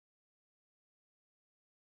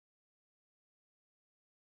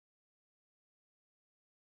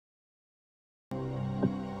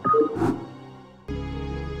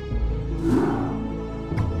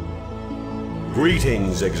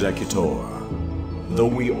Greetings, Executor. Though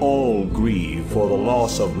we all grieve for the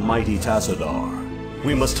loss of mighty Tassadar,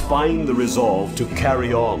 we must find the resolve to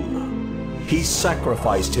carry on. He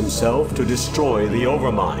sacrificed himself to destroy the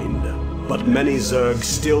Overmind, but many Zerg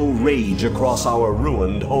still rage across our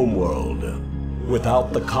ruined homeworld.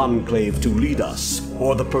 Without the Conclave to lead us,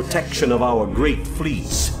 or the protection of our great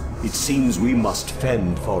fleets, it seems we must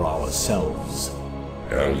fend for ourselves.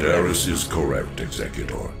 Eldaris is correct,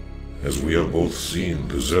 Executor. As we have both seen,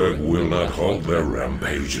 the Zerg will not halt their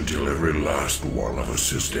rampage until every last one of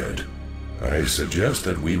us is dead. I suggest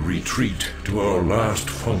that we retreat to our last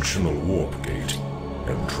functional warp gate,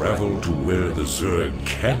 and travel to where the Zerg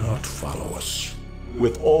cannot follow us.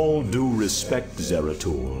 With all due respect,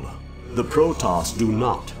 Zeratul, the Protoss do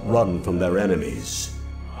not run from their enemies.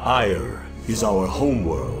 Aiur is our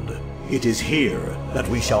homeworld. It is here that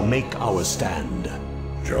we shall make our stand.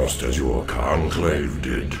 Just as your Conclave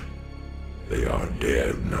did. They are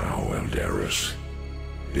dead now, Eldaris.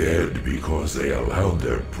 Dead because they allowed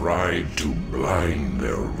their pride to blind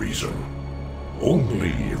their reason. Only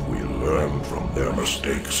if we learn from their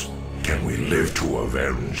mistakes can we live to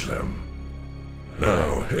avenge them.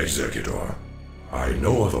 Now, Executor, I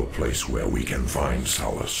know of a place where we can find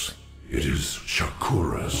solace. It is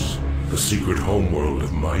Shakuras, the secret homeworld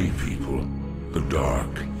of my people, the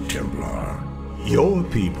Dark Templar. Your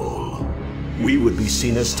people? We would be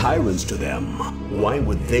seen as tyrants to them. Why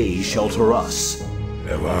would they shelter us?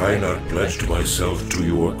 Have I not pledged myself to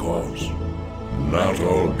your cause? Not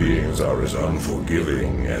all beings are as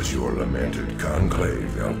unforgiving as your lamented Conclave,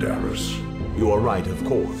 Eldaris. You are right, of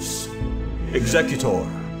course. Executor,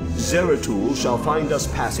 Zeratul shall find us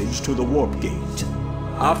passage to the Warp Gate.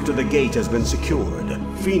 After the gate has been secured,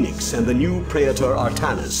 Phoenix and the new Praetor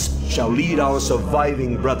Artanis shall lead our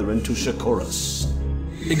surviving brethren to Shakuras.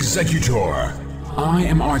 Executor, I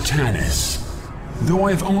am Artanis. Though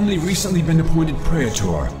I have only recently been appointed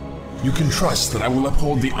Praetor, you can trust that I will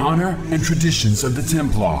uphold the honor and traditions of the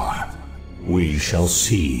Templar. We shall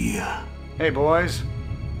see. Hey boys,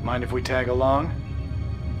 mind if we tag along?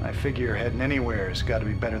 I figure heading anywhere has got to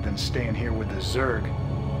be better than staying here with the Zerg.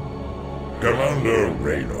 Commander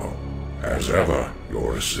Reno, as ever,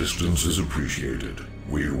 your assistance is appreciated.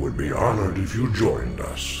 We would be honored if you joined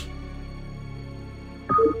us.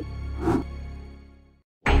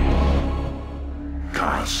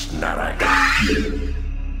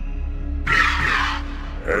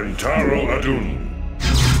 Entaro Adun.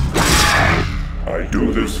 I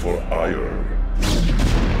do this for Aiur.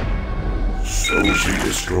 So she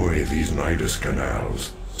destroy these Nidus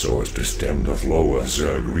canals, so as to stem the flow of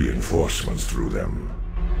Zerg reinforcements through them.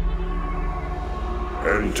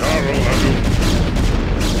 Entaro Adun.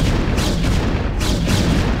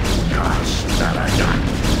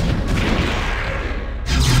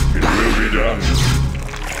 It will be done.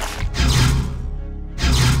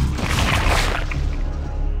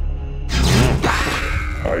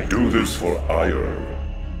 I do this for Aiur.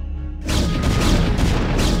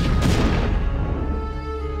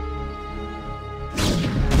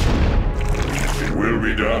 It will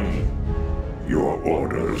be done. Your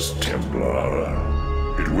orders, Templar.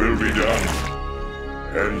 It will be done.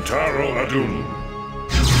 Entaro Adun.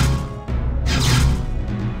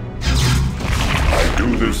 I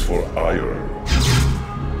do this for Aiur.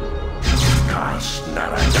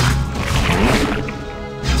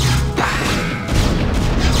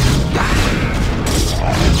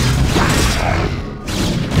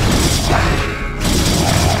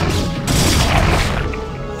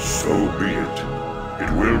 So be it.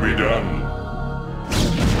 It will be done.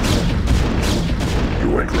 You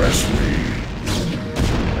address me.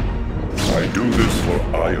 I do this for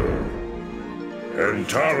Aiur.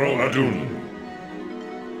 Entaro Adun.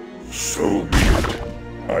 So be it.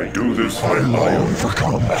 I do this for Aiur. For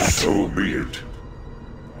combat. So be it.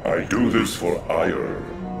 I do this for Aiur.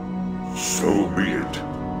 So be it.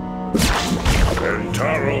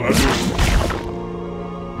 Entaro Adun.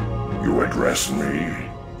 You address me.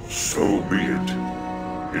 So be it.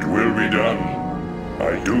 It will be done.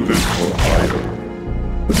 I do this for Aiur.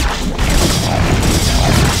 It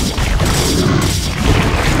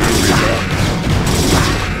will be done.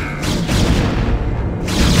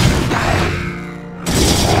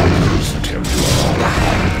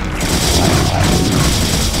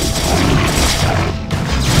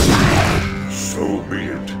 So be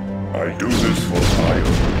it. I do this for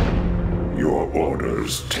Aiur. Your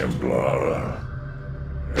orders, Templar.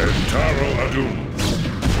 Entaro Adun.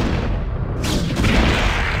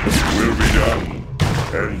 It will be done.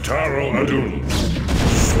 Entaro Adun.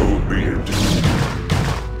 So be it.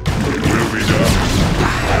 It will be done.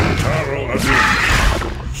 Entaro Adun.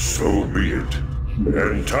 So be it.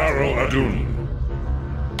 Entaro Adun.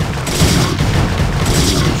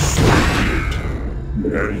 So be it.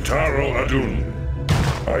 Entaro Adun.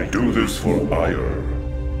 I do this for Aiur.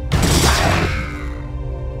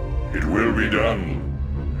 It will be done.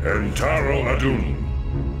 Entaro Adun.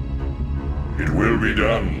 It will be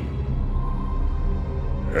done.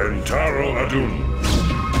 Entaro Adun.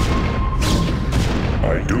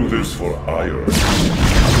 I do this for Aiur.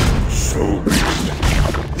 So be it.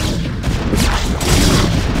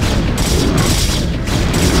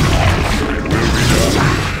 It will be done.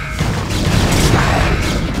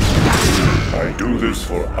 I do this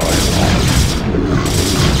for Aiur.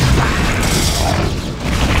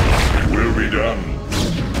 It will be done.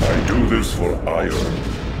 I do this for Aiur.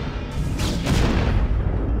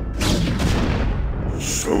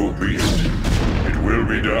 So be it. It will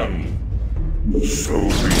be done. So be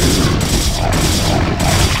it.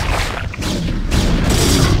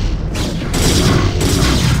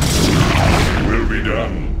 It will be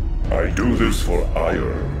done. I do this for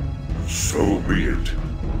Aiur. So be it.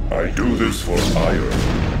 I do this for Aiur.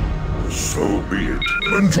 So be it.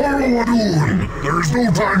 Entaro Adun! There is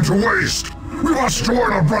no time to waste! We must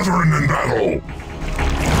join our brethren in battle!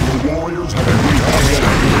 The warriors have been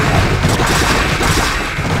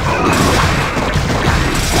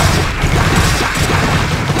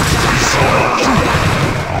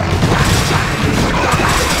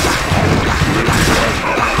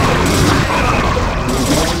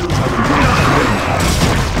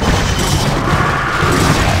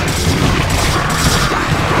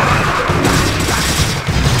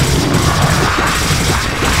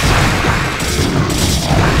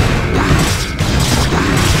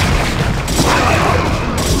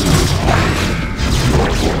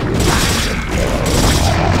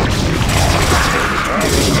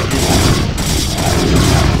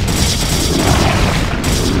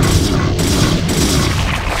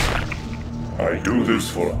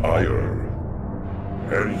for Aiur.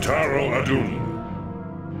 Entaro Adun.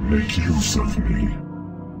 Make use of me.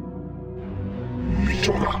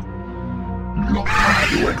 Mitora.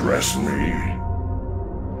 You address me.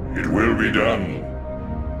 It will be done.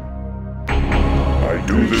 I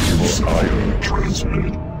do this for Aiur.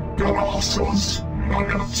 Transmitted. Galactus.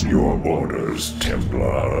 Your orders,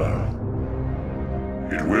 Templar.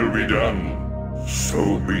 It will be done.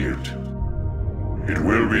 So be it. It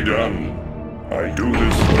will be done. I do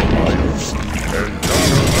this for Aiur.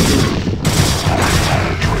 Entaro Adun.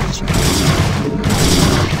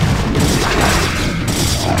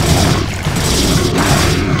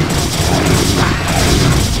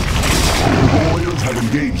 The warriors have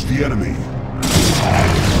engaged the enemy.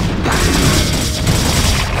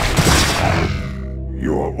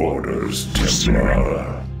 Your orders,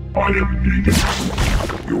 Templar. I am needed.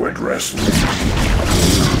 You address me.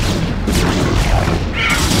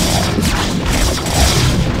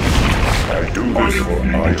 I do this for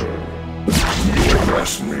Aiur. You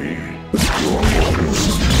address me. Your orders,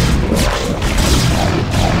 Templar.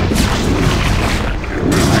 It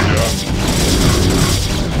will be done.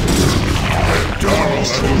 Entaro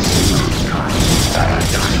Adun.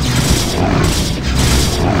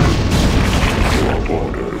 Your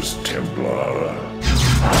orders, Templar. Your orders, Templar.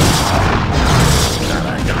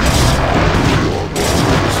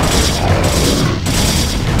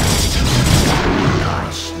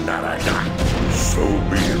 So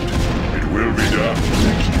be it. It will be done.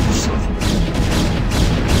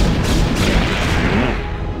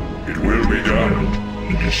 It will be done.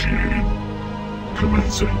 Initiated.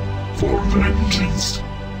 Commencing. For vengeance.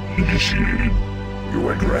 Initiated. You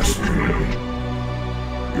address me.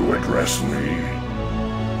 You address me.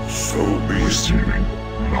 So be it. Receiving.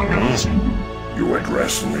 You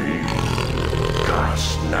address me.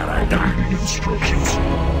 Awaiting instructions.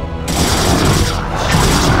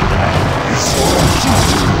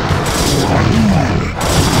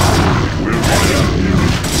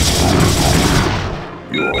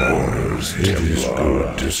 Your orders, It is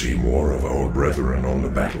good to see more of our brethren on the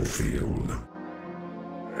battlefield.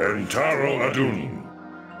 Entaro Adun.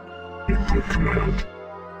 Input command.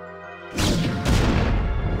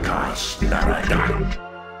 Naradan.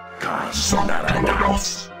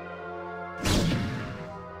 Protoss.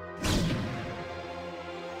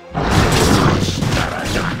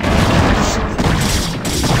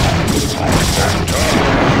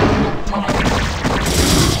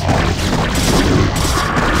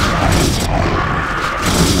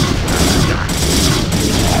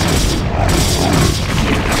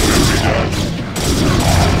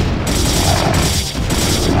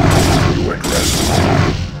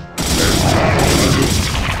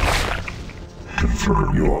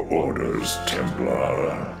 Your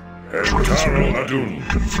Taro Adun.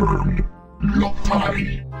 Confirmed.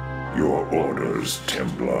 Lokpari. Your orders,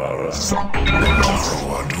 Templar.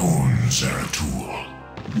 Taro Adun, Zeratul.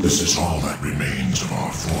 This is all that remains of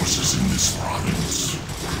our forces in this province.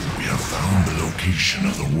 We have found the location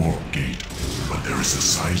of the warp gate, but there is a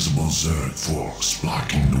sizable Zerg force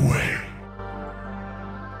blocking the way.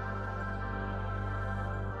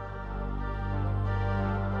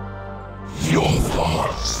 Your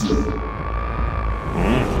thoughts?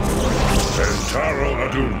 Taro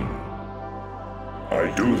Adun.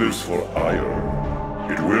 I do this for Aiur.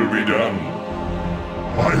 It will be done.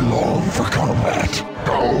 I long for combat.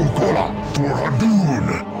 Gao Kola for Adun.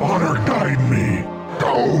 Honor guide me.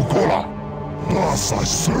 Gao Kola. Thus I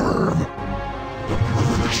serve. The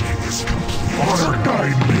purging is complete. Honor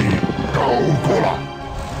guide me. Gao Kola.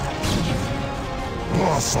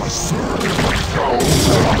 Thus I serve. Gao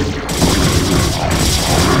Kola.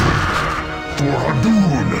 For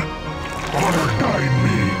Adun. Honor guide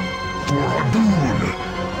me. For Adun.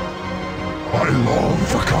 I long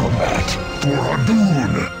for combat. For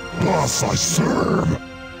Adun. Thus I serve.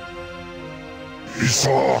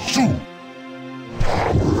 Isatsu.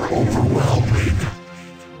 Power overwhelming.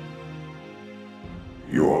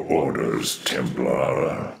 Your orders,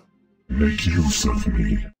 Templar. Make use of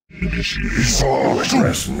me. Initiate. Isatsu.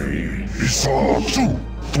 Address me. Isatsu.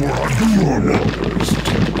 For Adun. Orders,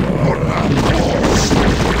 Templar. What man calls.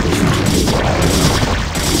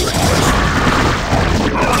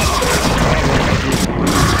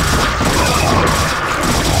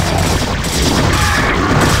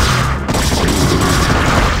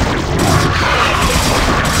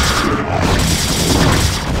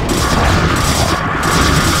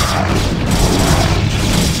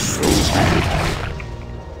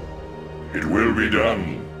 It will be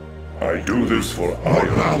done. I do this for What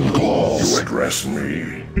man Aiur. calls. You address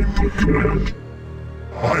me. Input command.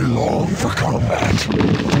 I long for combat. For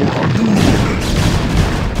Adun.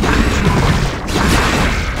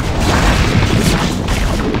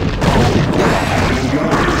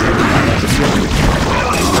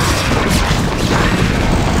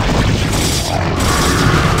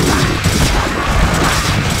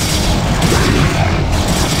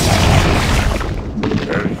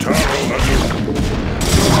 And Taro Adun.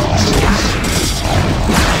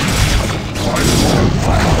 I long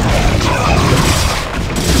for combat.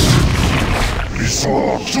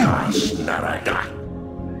 Isatsu. Narada.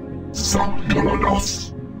 Sankaradas.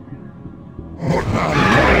 What man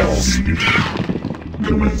calls.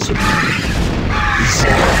 Commencing.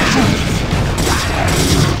 Isatsu.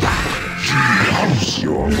 She-House.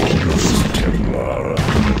 Your orders, Templar.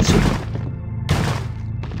 Commencing.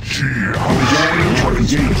 She-House.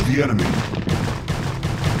 Engage the enemy.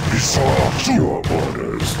 Isatsu. Your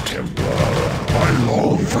orders, Templar. I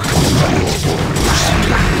long for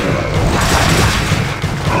combat.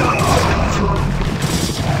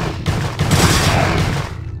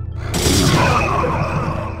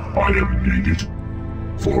 I am needed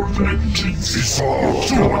for vengeance.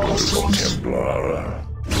 Isatsu. Templar.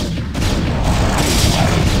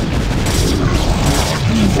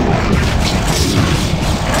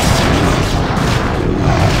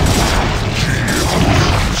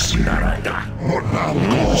 Narada. What now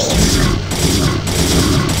calls.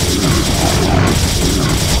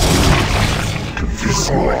 Address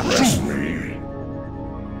Isatsu. me.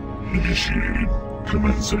 Initiated.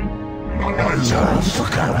 Commencing. I long for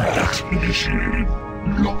combat. Initiated.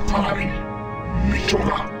 Lokpari.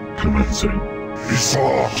 Mitoga. Commencing.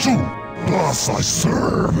 Isatsu. Thus I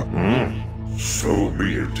serve. So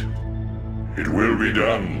be it. It will be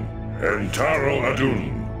done. And Taro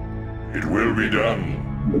Adun. It will be done.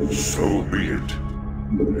 So be it.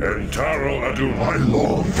 And Taro Adun. I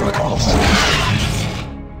long for combat.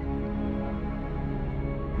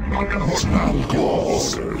 What now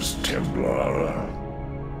calls. Orders, Templar.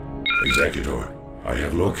 Executor, I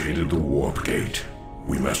have located the warp gate.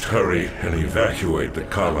 We must hurry and evacuate the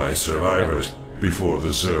Kalai survivors before the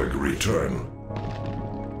Zerg return.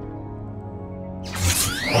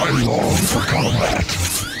 I long for combat.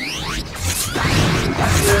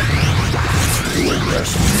 You address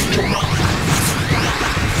me.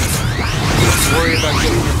 Don't worry about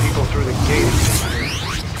getting your people through the gate.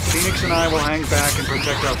 Phoenix and I will hang back and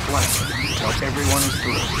protect our flank until everyone is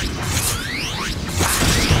through.